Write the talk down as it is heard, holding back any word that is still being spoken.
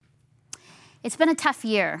It's been a tough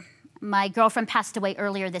year. My girlfriend passed away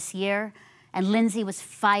earlier this year, and Lindsay was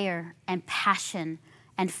fire and passion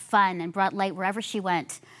and fun and brought light wherever she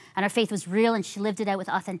went. And her faith was real, and she lived it out with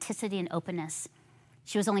authenticity and openness.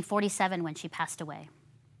 She was only 47 when she passed away.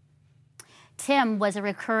 Tim was a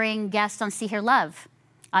recurring guest on See Hear Love,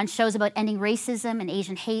 on shows about ending racism and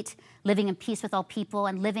Asian hate, living in peace with all people,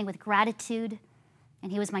 and living with gratitude.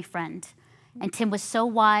 And he was my friend. And Tim was so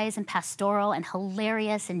wise and pastoral and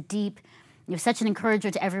hilarious and deep. He was such an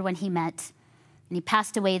encourager to everyone he met. And he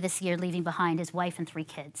passed away this year, leaving behind his wife and 3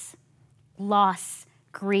 kids. Loss,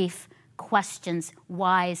 grief, questions,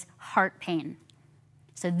 wise, heart pain.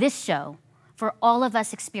 So this show, for all of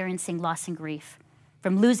us experiencing loss and grief,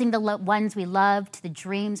 from losing the ones we love to the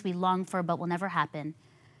dreams we long for but will never happen,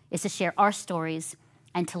 is to share our stories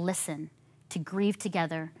and to listen, to grieve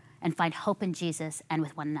together and find hope in Jesus and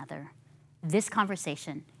with one another. This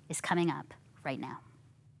conversation is coming up right now.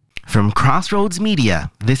 From Crossroads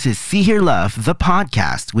Media, this is See Hear Love, the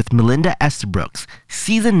podcast with Melinda Estabrooks,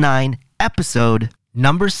 Season 9, Episode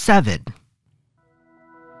number 7.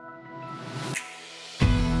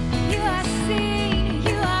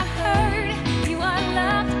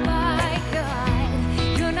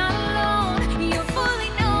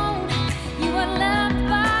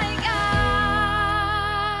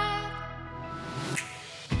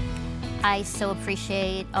 I so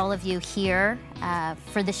appreciate all of you here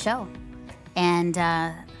for the show and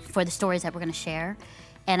for the stories that we're going to share.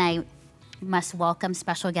 And I must welcome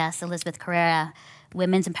special guest Elizabeth Carrera,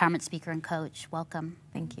 women's empowerment speaker and coach. Welcome.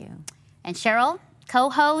 Thank you. And Cheryl,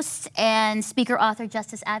 co-host and speaker, author,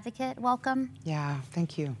 justice advocate. Welcome. Yeah,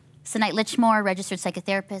 thank you. Sanait Lichmore, registered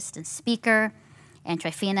psychotherapist and speaker. And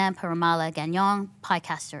Trifina Paramala Gagnon,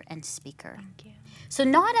 podcaster and speaker. Thank you. So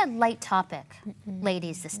not a light topic,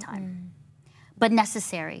 ladies, this time, but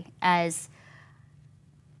necessary, as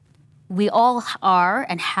we all are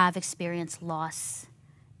and have experienced loss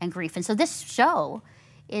and grief. And so this show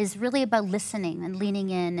is really about listening and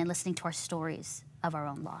leaning in and listening to our stories of our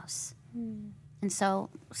own loss. And so,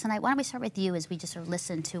 Sanait, why don't we start with you as we just sort of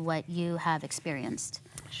listen to what you have experienced?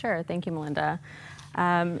 Sure, thank you, Melinda.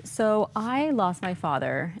 So I lost my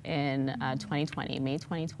father in 2020, May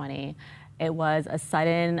 2020. It was a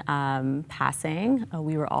sudden passing.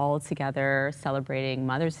 We were all together celebrating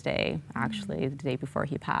Mother's Day, actually, the day before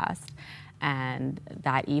he passed. And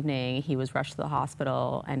that evening, he was rushed to the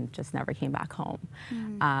hospital and just never came back home.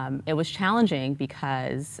 It was challenging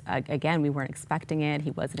because, again, we weren't expecting it. He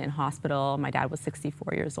wasn't in hospital. My dad was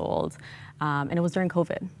 64 years old. And it was during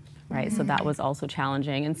COVID, right? So that was also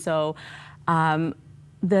challenging. And so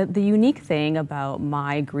the unique thing about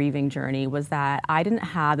my grieving journey was that I didn't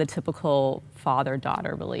have the typical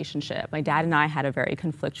father-daughter relationship. My dad and I had a very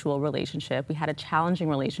conflictual relationship. We had a challenging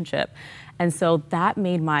relationship. And so that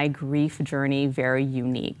made my grief journey very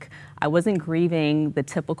unique. I wasn't grieving the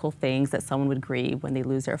typical things that someone would grieve when they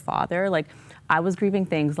lose their father. Like, I was grieving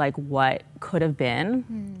things like what could have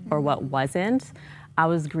been or what wasn't. I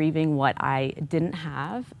was grieving what I didn't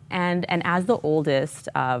have. And as the oldest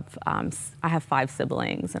of, I have 5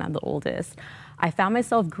 siblings and I'm the oldest, I found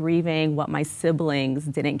myself grieving what my siblings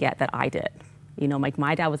didn't get that I did. You know, like,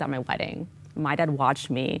 my dad was at my wedding. My dad watched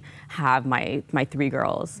me have my 3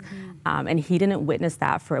 girls, and he didn't witness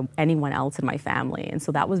that for anyone else in my family. And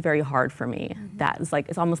so that was very hard for me. That was like,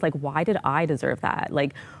 it's almost like, why did I deserve that?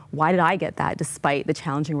 Like, why did I get that despite the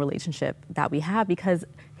challenging relationship that we have? Because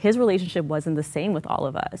his relationship wasn't the same with all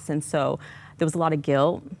of us. And so there was a lot of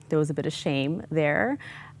guilt. There was a bit of shame there.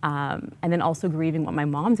 And then also grieving what my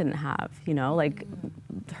mom didn't have, you know, like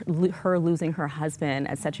her losing her husband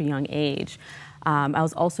at such a young age. I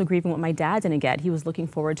was also grieving what my dad didn't get. He was looking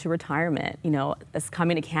forward to retirement, you know, as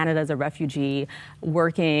coming to Canada as a refugee,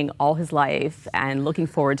 working all his life and looking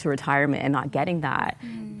forward to retirement and not getting that.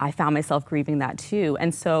 I found myself grieving that too.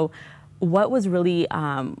 And so what was really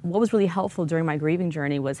helpful during my grieving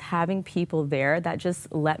journey was having people there that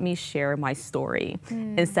just let me share my story.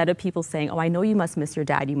 Instead of people saying, oh, I know you must miss your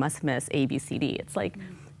dad, you must miss A, B, C, D. It's like,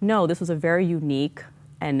 no, this was a very unique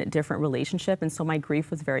and different relationship, and so my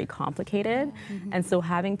grief was very complicated. And so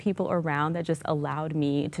having people around that just allowed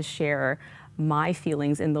me to share my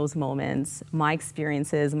feelings in those moments, my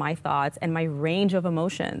experiences, my thoughts, and my range of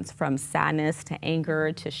emotions, from sadness to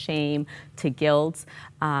anger to shame to guilt,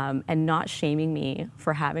 and not shaming me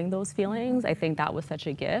for having those feelings. I think that was such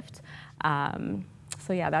a gift.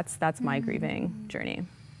 So yeah, that's my grieving journey.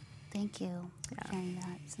 Thank you for sharing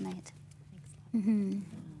that tonight.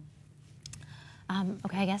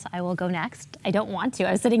 Okay, I guess I will go next. I don't want to.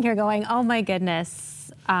 I was sitting here going, oh my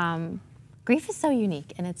goodness. Grief is so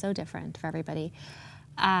unique and it's so different for everybody.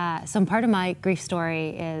 So part of my grief story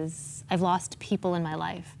is I've lost people in my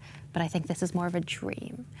life, but I think this is more of a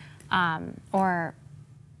dream. A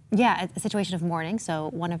situation of mourning. So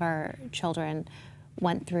one of our children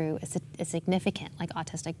went through a significant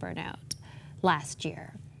autistic burnout last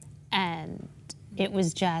year. And it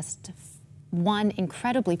was just, one,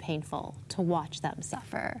 incredibly painful to watch them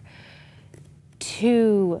suffer.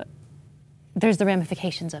 Two, there's the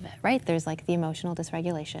ramifications of it, right? There's the emotional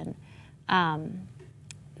dysregulation.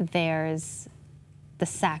 There's the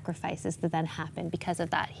sacrifices that then happen because of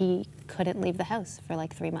that. He couldn't leave the house for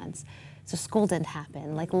 3 months. So school didn't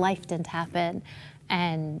happen, life didn't happen.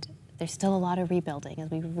 And there's still a lot of rebuilding as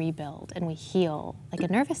we rebuild and we heal a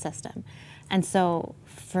nervous system. And so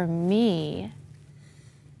for me,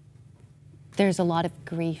 there's a lot of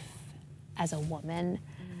grief as a woman,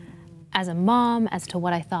 as a mom, as to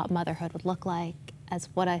what I thought motherhood would look like, as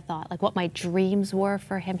what I thought, what my dreams were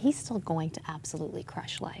for him. He's still going to absolutely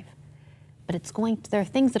crush life. But there are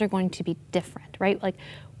things that are going to be different, right?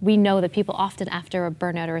 We know that people often after a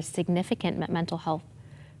burnout or a significant mental health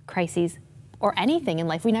crises or anything in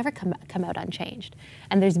life, we never come out unchanged.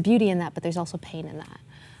 And there's beauty in that, but there's also pain in that.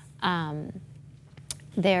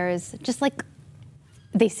 There's just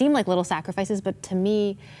they seem like little sacrifices, but to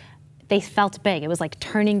me, they felt big. It was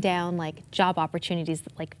turning down job opportunities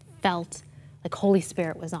that felt Holy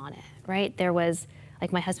Spirit was on it, right? There was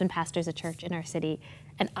my husband pastors a church in our city,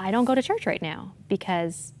 and I don't go to church right now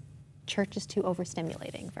because church is too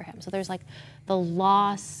overstimulating for him. So there's the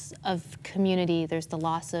loss of community, there's the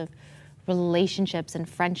loss of relationships and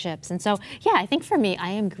friendships. And so, yeah, I think for me, I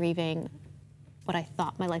am grieving what I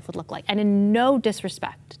thought my life would look like. And in no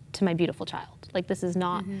disrespect to my beautiful child. This is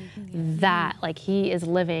not that. He is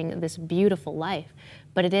living this beautiful life.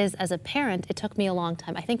 But it is, as a parent, it took me a long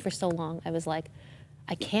time. I think for so long, I was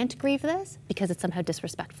I can't grieve this because it's somehow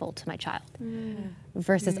disrespectful to my child.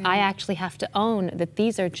 Versus I actually have to own that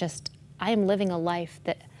these are just, I am living a life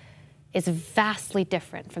that is vastly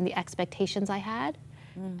different from the expectations I had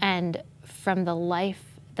and from the life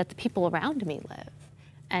that the people around me live.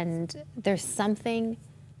 And there's something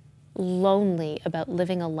lonely about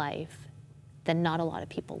living a life that not a lot of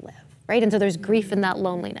people live, right? And so there's grief in that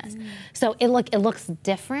loneliness. So it looks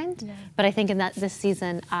different, but I think in this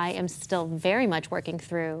season, I am still very much working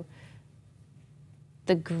through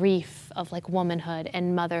the grief of womanhood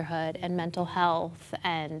and motherhood and mental health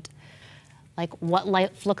and what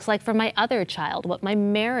life looks like for my other child, what my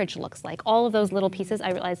marriage looks like, all of those little pieces.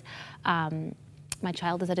 I realized my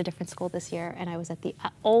child is at a different school this year, and I was at the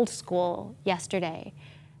old school yesterday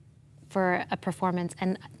for a performance,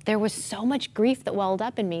 and there was so much grief that welled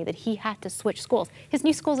up in me that he had to switch schools. His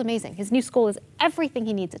new school is amazing. His new school is everything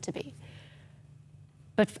he needs it to be.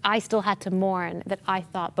 But I still had to mourn that I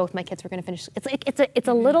thought both my kids were going to finish. It's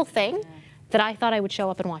a little thing that I thought I would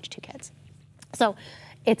show up and watch 2 kids. So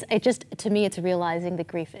to me, it's realizing the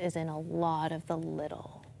grief is in a lot of the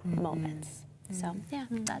little moments. So yeah,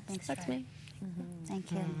 that's me.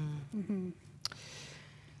 Thank you.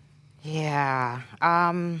 Yeah.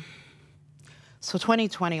 So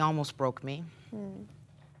 2020 almost broke me.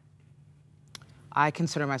 I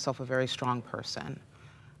consider myself a very strong person.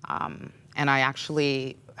 And I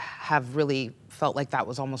actually have really felt like that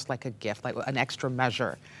was almost like a gift, like an extra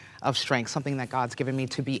measure of strength, something that God's given me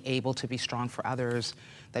to be able to be strong for others,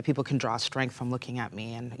 that people can draw strength from looking at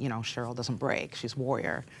me. And, Cheryl doesn't break, she's a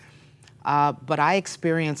warrior. But I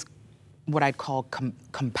experienced what I'd call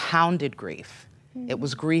compounded grief. It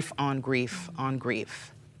was grief on grief on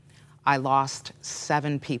grief. I lost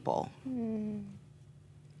 7 people in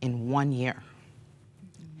 1 year.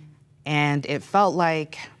 And it felt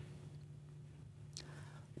like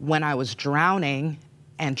when I was drowning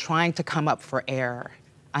and trying to come up for air,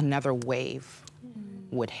 another wave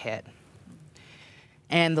would hit.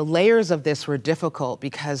 And the layers of this were difficult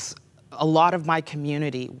because a lot of my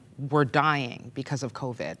community were dying because of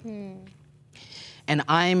COVID. And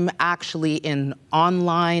I'm actually in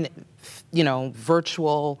online,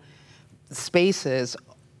 virtual spaces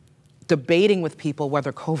debating with people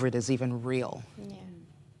whether COVID is even real.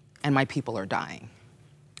 And my people are dying.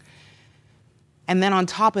 And then on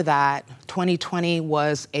top of that, 2020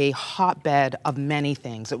 was a hotbed of many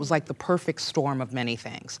things. It was like the perfect storm of many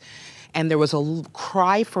things. And there was a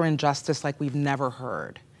cry for injustice like we've never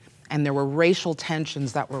heard. And there were racial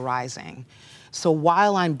tensions that were rising. So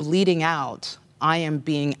while I'm bleeding out, I am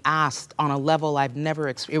being asked on a level I've never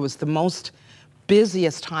experienced. It was the most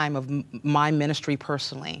busiest time of my ministry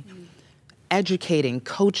personally. Educating,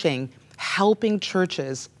 coaching, helping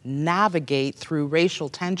churches navigate through racial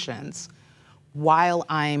tensions while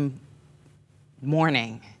I'm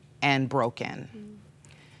mourning and broken.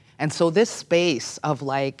 And so this space of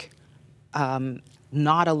like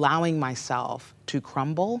not allowing myself to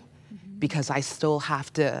crumble because I still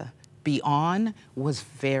have to be on was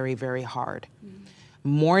very, very hard.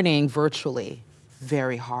 Mourning virtually,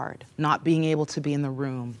 very hard. Not being able to be in the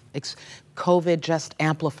room. COVID just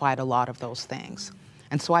amplified a lot of those things.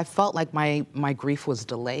 And so I felt like my grief was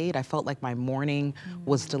delayed. I felt like my mourning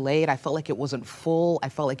was delayed. I felt like it wasn't full. I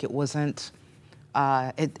felt like it wasn't,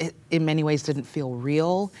 it in many ways didn't feel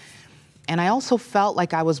real. And I also felt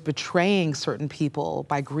like I was betraying certain people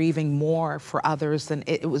by grieving more for others than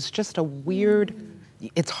it was just a weird,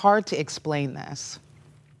 it's hard to explain this.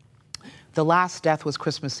 The last death was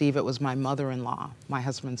Christmas Eve. It was my mother-in-law, my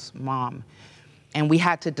husband's mom. And we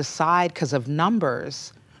had to decide, because of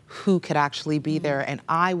numbers, who could actually be there. And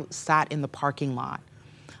I sat in the parking lot.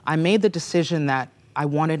 I made the decision that I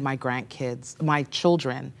wanted my grandkids, my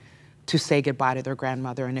children, to say goodbye to their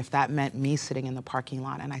grandmother. And if that meant me sitting in the parking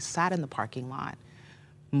lot. And I sat in the parking lot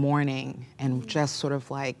mourning and just sort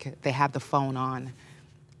of like, they had the phone on.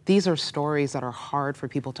 These are stories that are hard for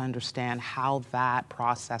people to understand how that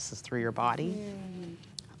processes through your body.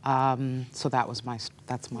 So that's my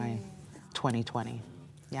 2020.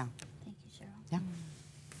 Yeah. Thank you, Cheryl. Yeah.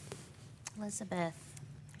 Elizabeth,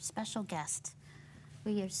 our special guest,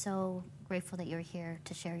 we are so grateful that you're here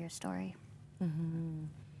to share your story.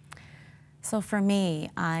 So for me,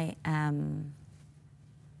 I am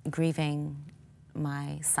grieving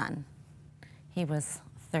my son. He was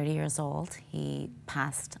 30 years old. He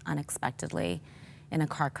passed unexpectedly in a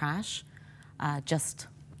car crash just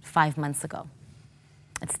 5 months ago.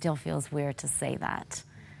 It still feels weird to say that.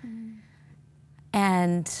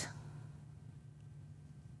 And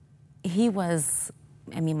he was,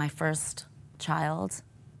 my first child.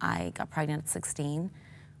 I got pregnant at 16.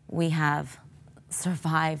 We have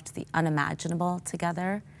survived the unimaginable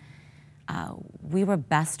together. We were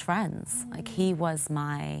best friends. Like, he was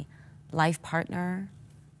my life partner,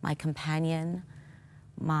 my companion,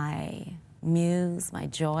 my muse, my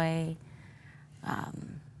joy.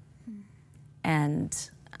 And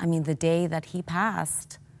the day that he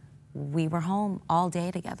passed, we were home all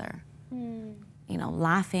day together,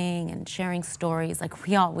 laughing and sharing stories like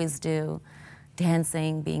we always do,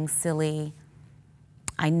 dancing, being silly.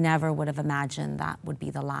 I never would have imagined that would be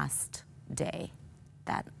the last day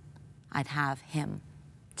that I'd have him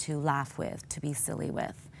to laugh with, to be silly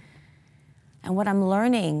with. And what I'm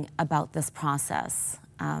learning about this process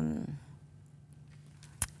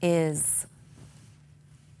is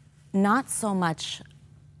not so much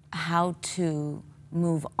how to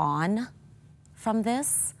move on from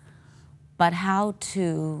this, but how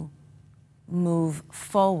to move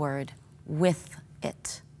forward with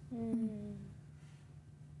it.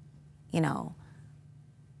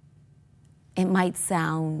 It might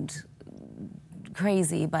sound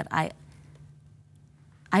crazy, but I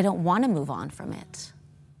don't want to move on from it.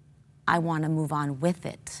 I want to move on with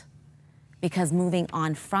it, because moving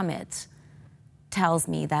on from it tells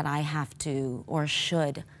me that I have to or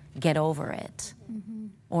should get over it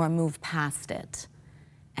or move past it.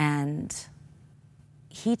 And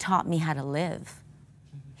he taught me how to live.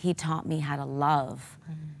 He taught me how to love,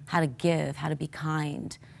 how to give, how to be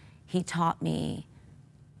kind. He taught me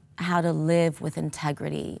how to live with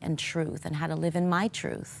integrity and truth and how to live in my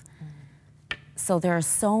truth. So there are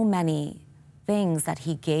so many things that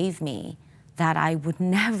he gave me that I would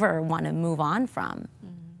never want to move on from,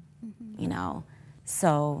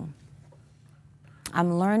 So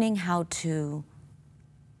I'm learning how to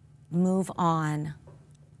move on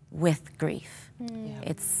with grief.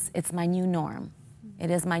 It's my new norm.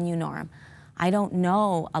 It is my new norm. I don't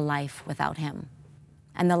know a life without him.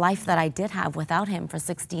 And the life that I did have without him for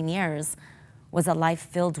 16 years was a life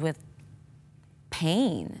filled with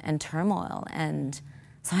pain and turmoil. And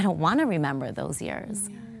so I don't want to remember those years.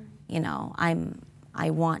 I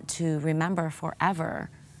want to remember forever,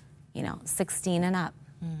 16 and up.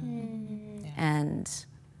 And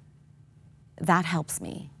that helps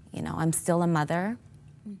me. I'm still a mother.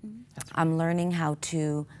 I'm learning how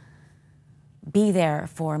to be there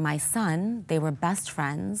for my son. They were best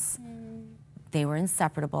friends. They were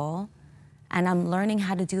inseparable. And I'm learning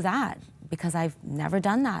how to do that because I've never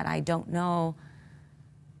done that. I don't know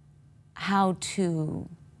how to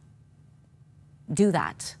do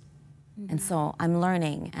that. And so I'm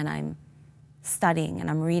learning and I'm studying and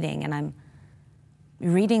I'm reading and I'm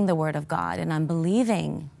reading the Word of God and I'm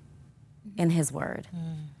believing in His Word.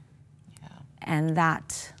 And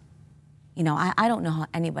that, I don't know how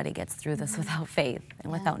anybody gets through this without faith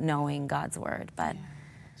and without knowing God's Word, but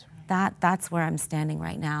that's where I'm standing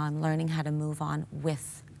right now. I'm learning how to move on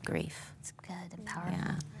with grief. It's good and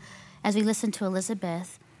powerful. As we listen to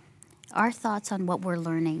Elizabeth, Our thoughts on what we're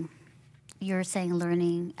learning. You're saying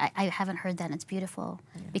learning. I haven't heard that, and it's beautiful.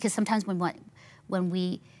 Because sometimes when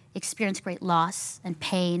we experience great loss and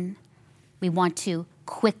pain, we want to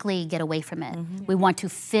quickly get away from it. We want to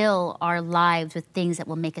fill our lives with things that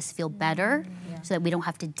will make us feel better so that we don't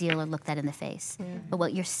have to deal or look that in the face. But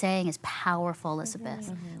what you're saying is powerful,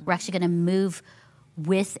 Elizabeth. We're actually going to move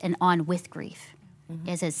with and on with grief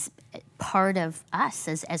as part of us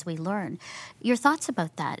as we learn. Your thoughts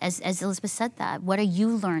about that, as Elizabeth said that, what are you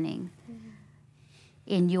learning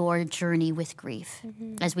in your journey with grief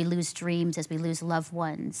as we lose dreams, as we lose loved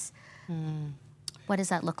ones? What does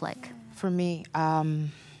that look like? For me,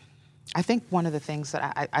 I think one of the things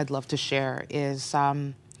that I'd love to share is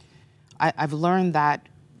I've learned that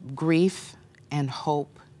grief and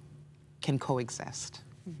hope can coexist.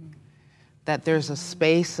 That there's a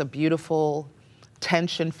space, a beautiful,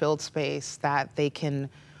 tension-filled space that they can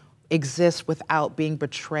exist without being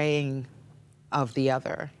betraying of the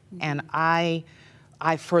other. And I,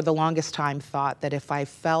 for the longest time, thought that if I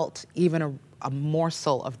felt even a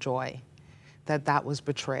morsel of joy, that was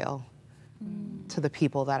betrayal to the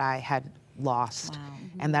people that I had lost.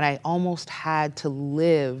 And that I almost had to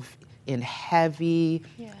live in heavy,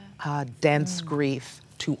 dense grief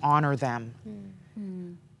to honor them.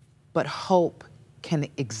 But hope can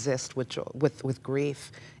exist with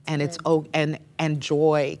grief, and and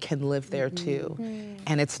joy can live there too,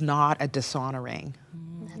 and it's not a dishonoring.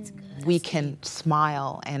 That's good. We can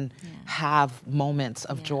smile and have moments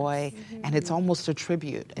of joy, and it's almost a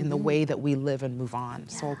tribute in the way that we live and move on.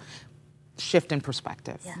 So, shift in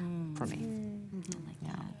perspective for me.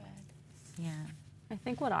 I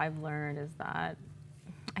think what I've learned is that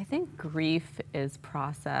I think grief is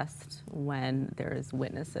processed when there's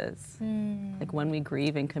witnesses. Like when we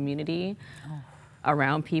grieve in community,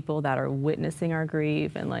 around people that are witnessing our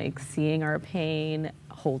grief and like seeing our pain,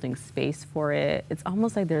 holding space for it. It's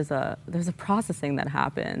almost like there's a processing that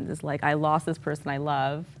happens. It's like I lost this person I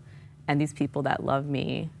love, and these people that love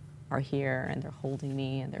me are here and they're holding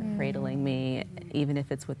me and they're cradling me, even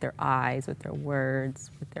if it's with their eyes, with their words,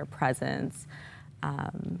 with their presence.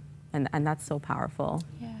 And that's so powerful.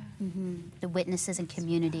 The witnesses and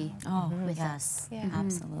community with us.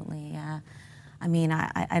 Absolutely, yeah. I mean,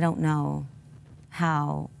 I don't know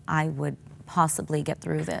how I would possibly get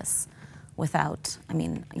through this without, I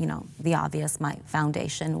mean, you know, the obvious, my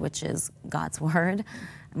foundation, which is God's word,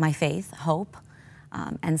 my faith, hope,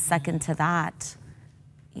 and second to that,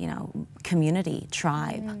 you know, community,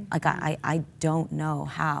 tribe. Like I don't know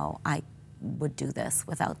how I would do this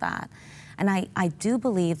without that. And I do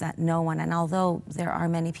believe that no one, and although there are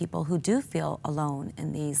many people who do feel alone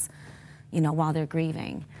in these, you know, while they're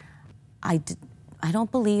grieving, I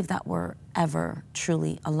don't believe that we're ever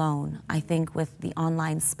truly alone. I think with the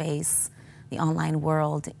online space, the online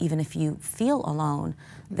world, even if you feel alone,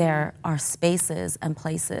 there are spaces and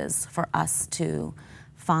places for us to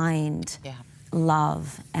find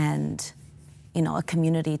love and, you know, a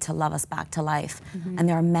community to love us back to life. And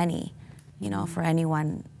there are many, you know, for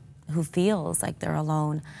anyone who feels like they're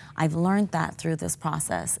alone. I've learned that through this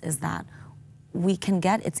process is that we can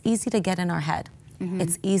it's easy to get in our head.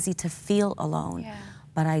 It's easy to feel alone,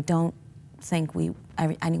 but I don't think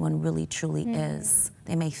anyone really truly is.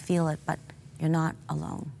 They may feel it, but you're not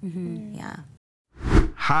alone.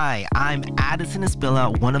 Hi, I'm Addison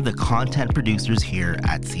Espilla, one of the content producers here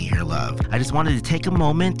at See Hear Love. I just wanted to take a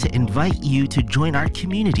moment to invite you to join our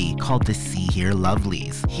community called the See Hear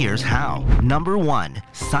Lovelies. Here's how. Number 1,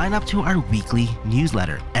 sign up to our weekly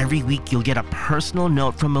newsletter. Every week you'll get a personal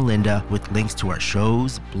note from Melinda with links to our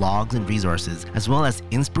shows, blogs, and resources, as well as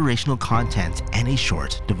inspirational content and a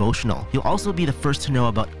short devotional. You'll also be the first to know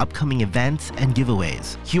about upcoming events and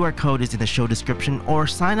giveaways. QR code is in the show description, or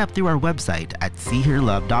sign up through our website at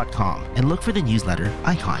seehearlove.com and look for the newsletter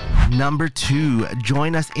icon. Number 2,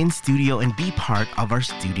 join us in studio and be part of our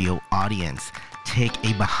studio audience. Take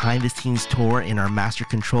a behind-the-scenes tour in our master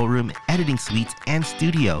control room, editing suites, and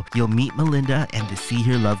studio. You'll meet Melinda and the See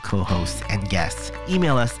Hear Love co-hosts and guests.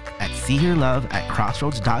 Email us at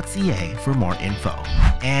seehearlove@crossroads.ca for more info.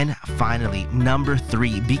 And finally, number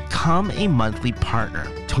 3, become a monthly partner.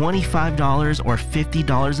 $25 or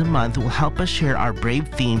 $50 a month will help us share our brave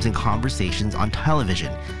themes and conversations on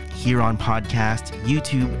television, here on podcast,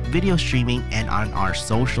 YouTube, video streaming, and on our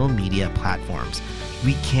social media platforms.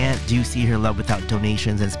 We can't do See Hear Love without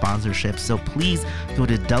donations and sponsorships, so please go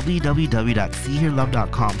to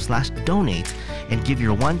www.seehearlove.com/donate and give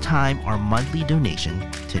your one-time or monthly donation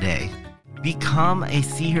today. Become a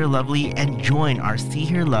See Hear Lovely and join our See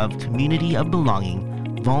Hear Love community of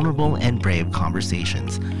belonging, vulnerable and brave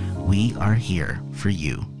conversations. We are here for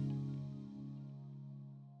you.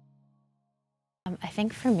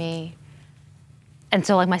 think for me, and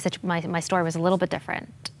so like my story was a little bit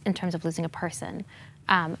different in terms of losing a person,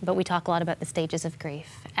 but we talk a lot about the stages of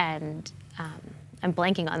grief, and I'm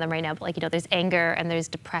blanking on them right now, but like, there's anger and there's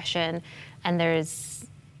depression and there's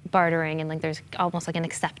bartering and like there's almost like an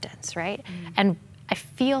acceptance, right? And I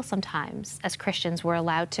feel sometimes as Christians we're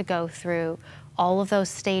allowed to go through all of those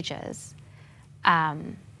stages.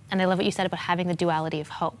 And I love what you said about having the duality of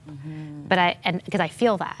hope. But because I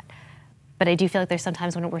feel that. But I do feel like there's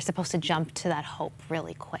sometimes when we're supposed to jump to that hope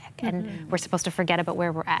really quick, and we're supposed to forget about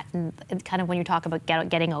where we're at, and kind of when you talk about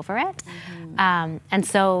getting over it. And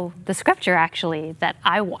so the scripture actually that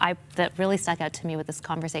that really stuck out to me with this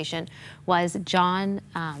conversation was John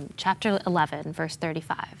chapter 11, verse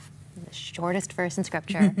 35. The shortest verse in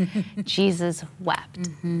scripture. Jesus wept.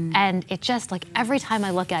 And it just, like, every time I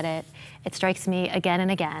look at it, it strikes me again and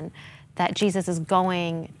again that Jesus is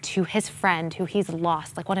going to his friend who he's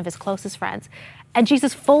lost, like one of his closest friends. And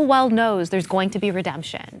Jesus full well knows there's going to be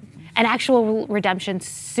redemption, an actual redemption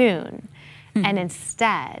soon. And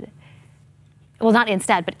instead, well, not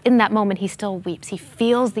instead, but in that moment, he still weeps. He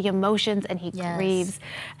feels the emotions and he grieves.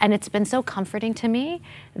 And it's been so comforting to me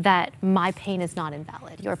that my pain is not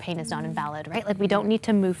invalid. Your pain is not invalid, right? Like, we don't need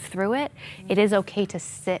to move through it. It is okay to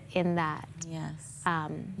sit in that.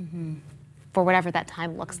 For whatever that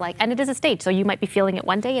time looks like. And it is a stage, so you might be feeling it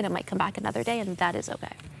one day and it might come back another day, and that is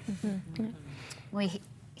okay. We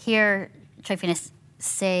hear Tryphoenis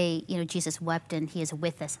say, Jesus wept and he is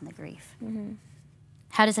with us in the grief.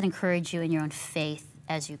 How does it encourage you in your own faith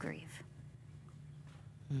as you grieve?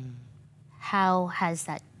 How has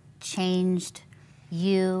that changed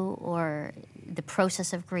you or the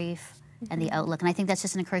process of grief and the outlook? And I think that's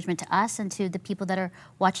just an encouragement to us and to the people that are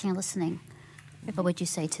watching and listening. What would you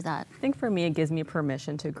say to that? I think for me, it gives me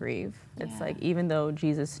permission to grieve. It's like, even though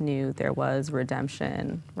Jesus knew there was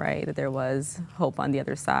redemption, right, that there was hope on the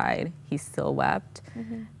other side, he still wept.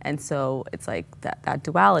 And so it's like that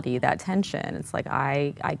duality, that tension. It's like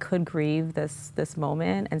I could grieve this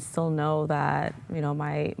moment and still know that,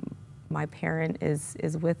 my parent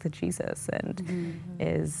is with Jesus and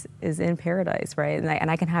is in paradise, right? And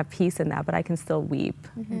I can have peace in that, but I can still weep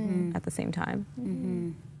at the same time.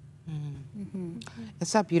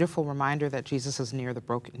 It's that beautiful reminder that Jesus is near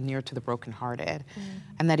to the brokenhearted,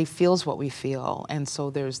 and that he feels what we feel. And so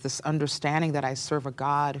there's this understanding that I serve a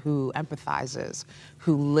God who empathizes,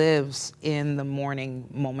 who lives in the mourning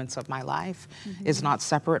moments of my life, is not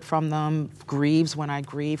separate from them, grieves when I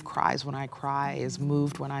grieve, cries when I cry, is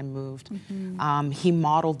moved when I'm moved. He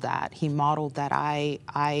modeled that. He modeled that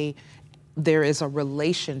there is a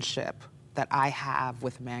relationship that I have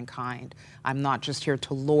with mankind. I'm not just here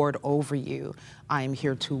to lord over you. I am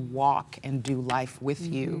here to walk and do life with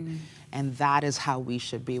you. And that is how we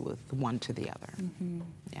should be with one to the other.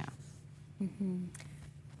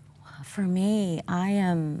 For me,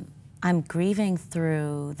 I'm grieving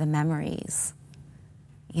through the memories.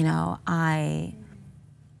 I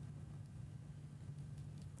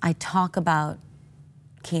talk about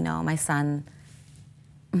Kino, my son,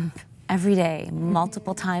 every day,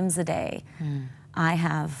 multiple times a day. I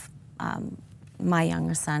have my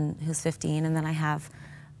younger son, who's 15, and then I have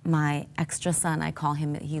my extra son. I call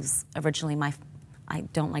him, he was originally I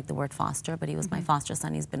don't like the word foster, but he was my foster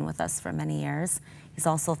son. He's been with us for many years. He's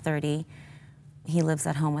also 30. He lives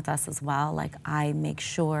at home with us as well. Like, I make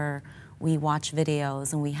sure we watch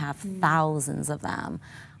videos, and we have thousands of them.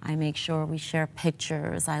 I make sure we share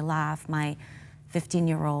pictures. I laugh. My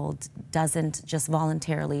 15-year-old doesn't just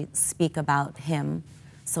voluntarily speak about him,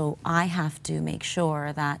 so I have to make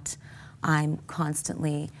sure that I'm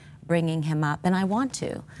constantly bringing him up, and I want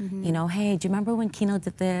to. Hey, do you remember when Kino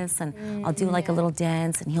did this? And I'll do like a little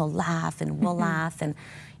dance, and he'll laugh, and we'll laugh, and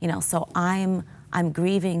so I'm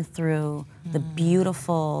grieving through the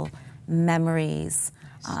beautiful memories,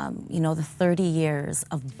 the 30 years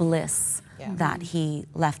of bliss that he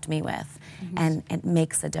left me with. And it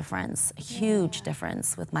makes a difference, a huge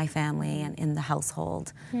difference with my family and in the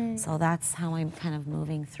household. So that's how I'm kind of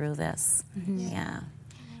moving through this.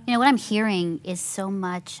 What I'm hearing is so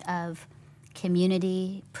much of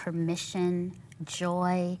community, permission,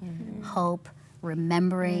 joy, hope,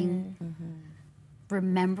 remembering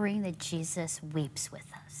that Jesus weeps with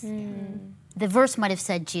us. The verse might have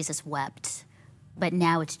said Jesus wept, but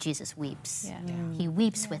now it's Jesus weeps. He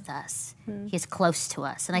weeps with us. He is close to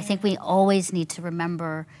us. And I think we always need to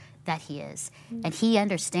remember that he is. And he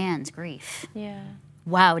understands grief.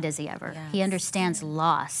 Wow, does he ever. He understands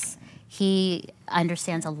loss. He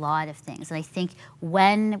understands a lot of things. And I think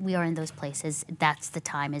when we are in those places, is the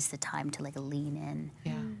time to like lean in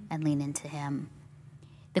and lean into him.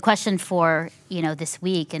 The question for, this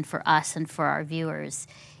week and for us and for our viewers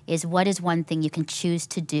is, what is one thing you can choose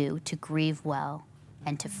to do to grieve well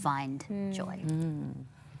and to find joy?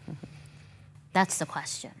 That's the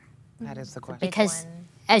question. That is the question. Because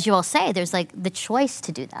as you all say, there's like the choice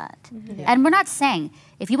to do that. And we're not saying,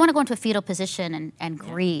 if you want to go into a fetal position and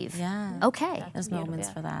grieve, okay. There's moments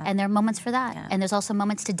for that. And there are moments for that. Yeah. And there's also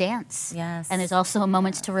moments to dance. Yes. And there's also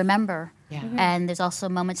moments to remember. Yeah. And there's also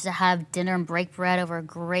moments to have dinner and break bread over a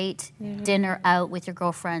great dinner out with your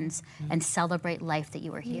girlfriends and celebrate life that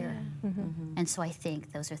you were here. And so I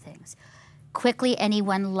think those are things. Quickly,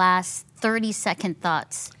 anyone last 30-second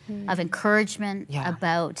thoughts of encouragement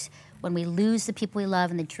about when we lose the people we love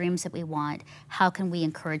and the dreams that we want, how can we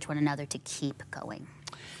encourage one another to keep going?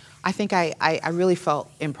 I think I really felt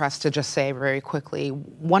impressed to just say very quickly,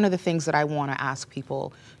 one of the things that I want to ask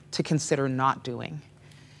people to consider not doing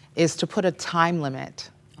is to put a time limit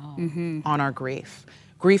on our grief.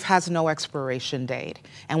 Grief has no expiration date.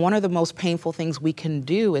 And one of the most painful things we can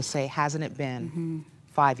do is say, hasn't it been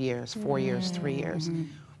 5 years, 4 years, 3 years?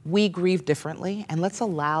 We grieve differently, and let's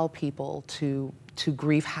allow people to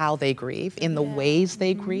grieve how they grieve, in the ways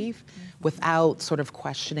they grieve, without sort of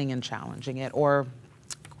questioning and challenging it or,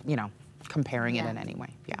 comparing it in any way.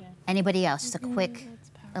 Yeah. Anybody else? Just a quick,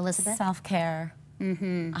 Elizabeth? Self-care.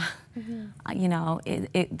 The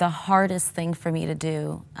hardest thing for me to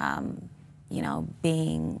do,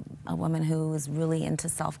 being a woman who was really into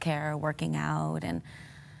self-care, working out and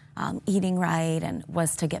eating right, and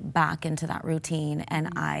was to get back into that routine.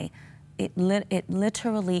 And it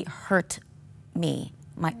literally hurt me,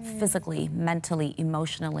 physically, mentally,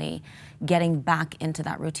 emotionally, getting back into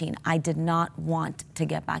that routine. I did not want to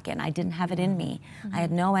get back in. I didn't have it in me. I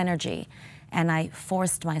had no energy, and I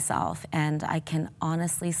forced myself. And I can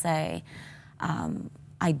honestly say,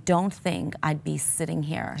 I don't think I'd be sitting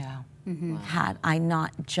here had I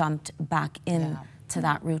not jumped back in to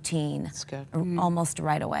that routine. That's good. Almost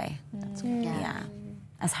right away. That's good. Yeah.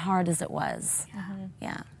 As hard as it was.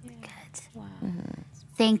 Yeah. Good. Wow.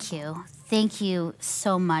 Thank you. Thank you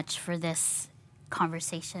so much for this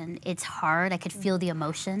conversation. It's hard. I could feel the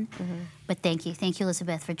emotion, but thank you. Thank you,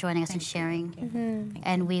 Elizabeth, for joining us and sharing.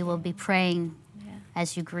 And we will be praying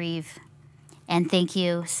as you grieve. And thank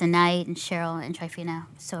you, Sinait and Cheryl and Trifina.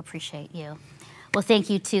 So appreciate you. Well, thank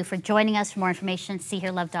you, too, for joining us. For more information,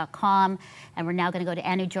 seehearlove.com. And we're now going to go to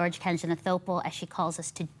Anu George Kanjanathopal as she calls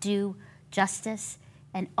us to do justice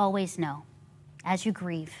and always know, as you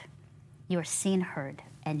grieve, you are seen, heard,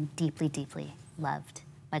 and deeply, deeply loved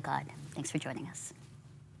by God. Thanks for joining us.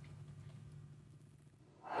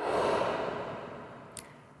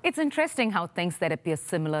 It's interesting how things that appear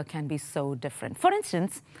similar can be so different. For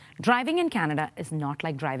instance, driving in Canada is not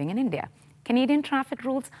like driving in India. Canadian traffic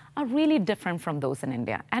rules are really different from those in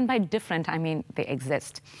India. And by different, I mean they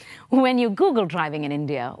exist. When you Google driving in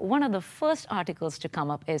India, one of the first articles to come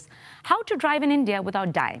up is how to drive in India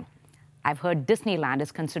without dying. I've heard Disneyland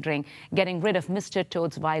is considering getting rid of Mr.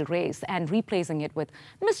 Toad's Wild Race and replacing it with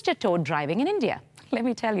Mr. Toad driving in India. Let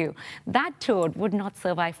me tell you, that toad would not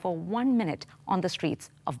survive for 1 minute on the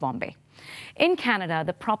streets of Bombay. In Canada,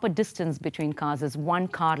 the proper distance between cars is 1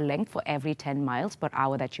 car length for every 10 miles per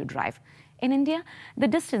hour that you drive. In India, the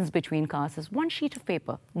distance between cars is 1 sheet of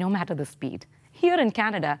paper, no matter the speed. Here in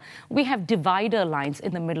Canada, we have divider lines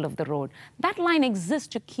in the middle of the road. That line exists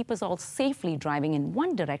to keep us all safely driving in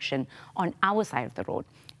one direction on our side of the road.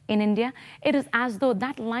 In India, it is as though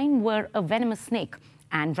that line were a venomous snake,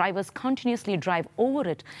 and drivers continuously drive over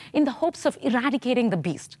it in the hopes of eradicating the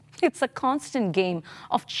beast. It's a constant game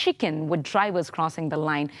of chicken with drivers crossing the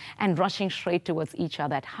line and rushing straight towards each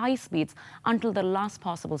other at high speeds until the last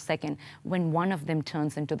possible second when one of them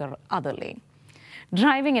turns into the other lane.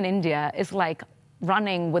 Driving in India is like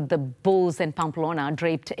running with the bulls in Pamplona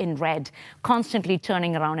draped in red, constantly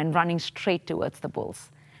turning around and running straight towards the bulls.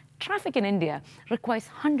 Traffic in India requires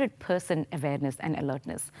 100% awareness and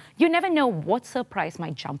alertness. You never know what surprise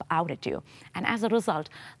might jump out at you. And as a result,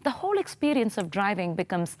 the whole experience of driving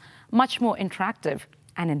becomes much more interactive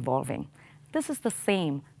and involving. This is the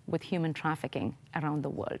same with human trafficking around the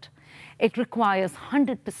world. It requires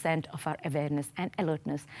 100% of our awareness and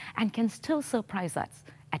alertness and can still surprise us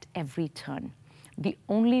at every turn. The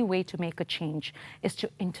only way to make a change is to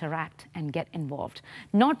interact and get involved,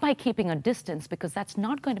 not by keeping a distance, because that's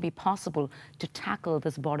not going to be possible to tackle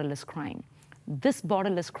this borderless crime. This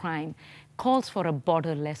borderless crime calls for a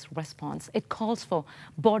borderless response. It calls for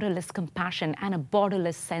borderless compassion and a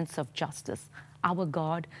borderless sense of justice. Our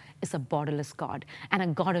God is a borderless God and a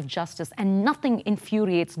God of justice, and nothing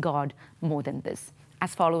infuriates God more than this.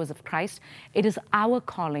 As followers of Christ, it is our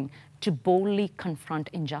calling to boldly confront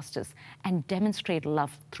injustice and demonstrate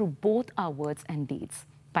love through both our words and deeds.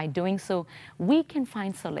 By doing so, we can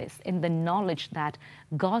find solace in the knowledge that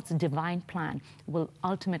God's divine plan will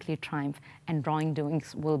ultimately triumph and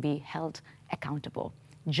wrongdoings will be held accountable.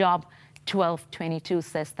 Job 12:22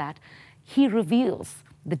 says that He reveals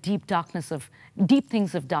the deep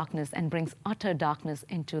things of darkness and brings utter darkness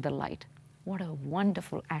into the light. What a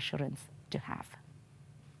wonderful assurance to have.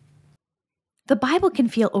 The Bible can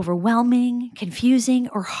feel overwhelming, confusing,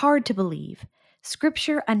 or hard to believe.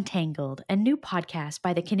 Scripture Untangled, a new podcast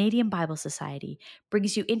by the Canadian Bible Society,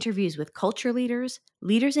 brings you interviews with culture leaders,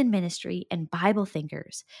 leaders in ministry, and Bible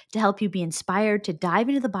thinkers to help you be inspired to dive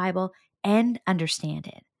into the Bible and understand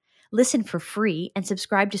it. Listen for free and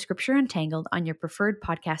subscribe to Scripture Untangled on your preferred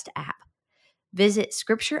podcast app. Visit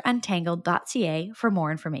scriptureuntangled.ca for more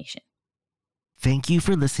information. Thank you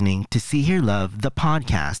for listening to See Hear Love, the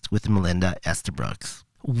podcast with Melinda Estabrooks.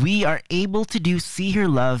 We are able to do See Hear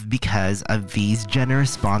Love because of these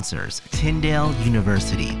generous sponsors. Tyndale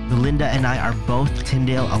University. Melinda and I are both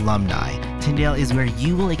Tyndale alumni. Tyndale is where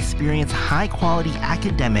you will experience high-quality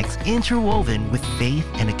academics interwoven with faith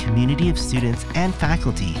and a community of students and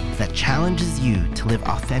faculty that challenges you to live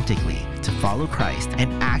authentically, to follow Christ,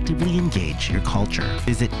 and actively engage your culture.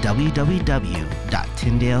 Visit www.tyndale.ca.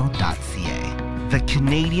 The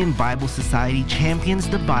Canadian Bible Society champions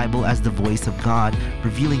the Bible as the voice of God,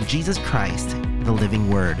 revealing Jesus Christ, the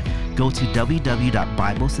living Word. Go to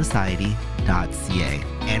www.biblesociety.ca.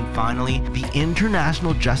 And finally, the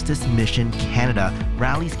International Justice Mission Canada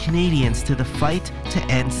rallies Canadians to the fight to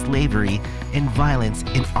end slavery and violence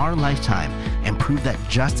in our lifetime and prove that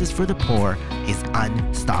justice for the poor is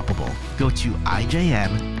unstoppable. Go to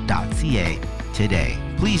ijm.ca today.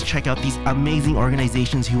 Please check out these amazing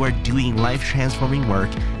organizations who are doing life-transforming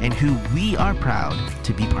work and who we are proud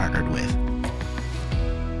to be partnered with.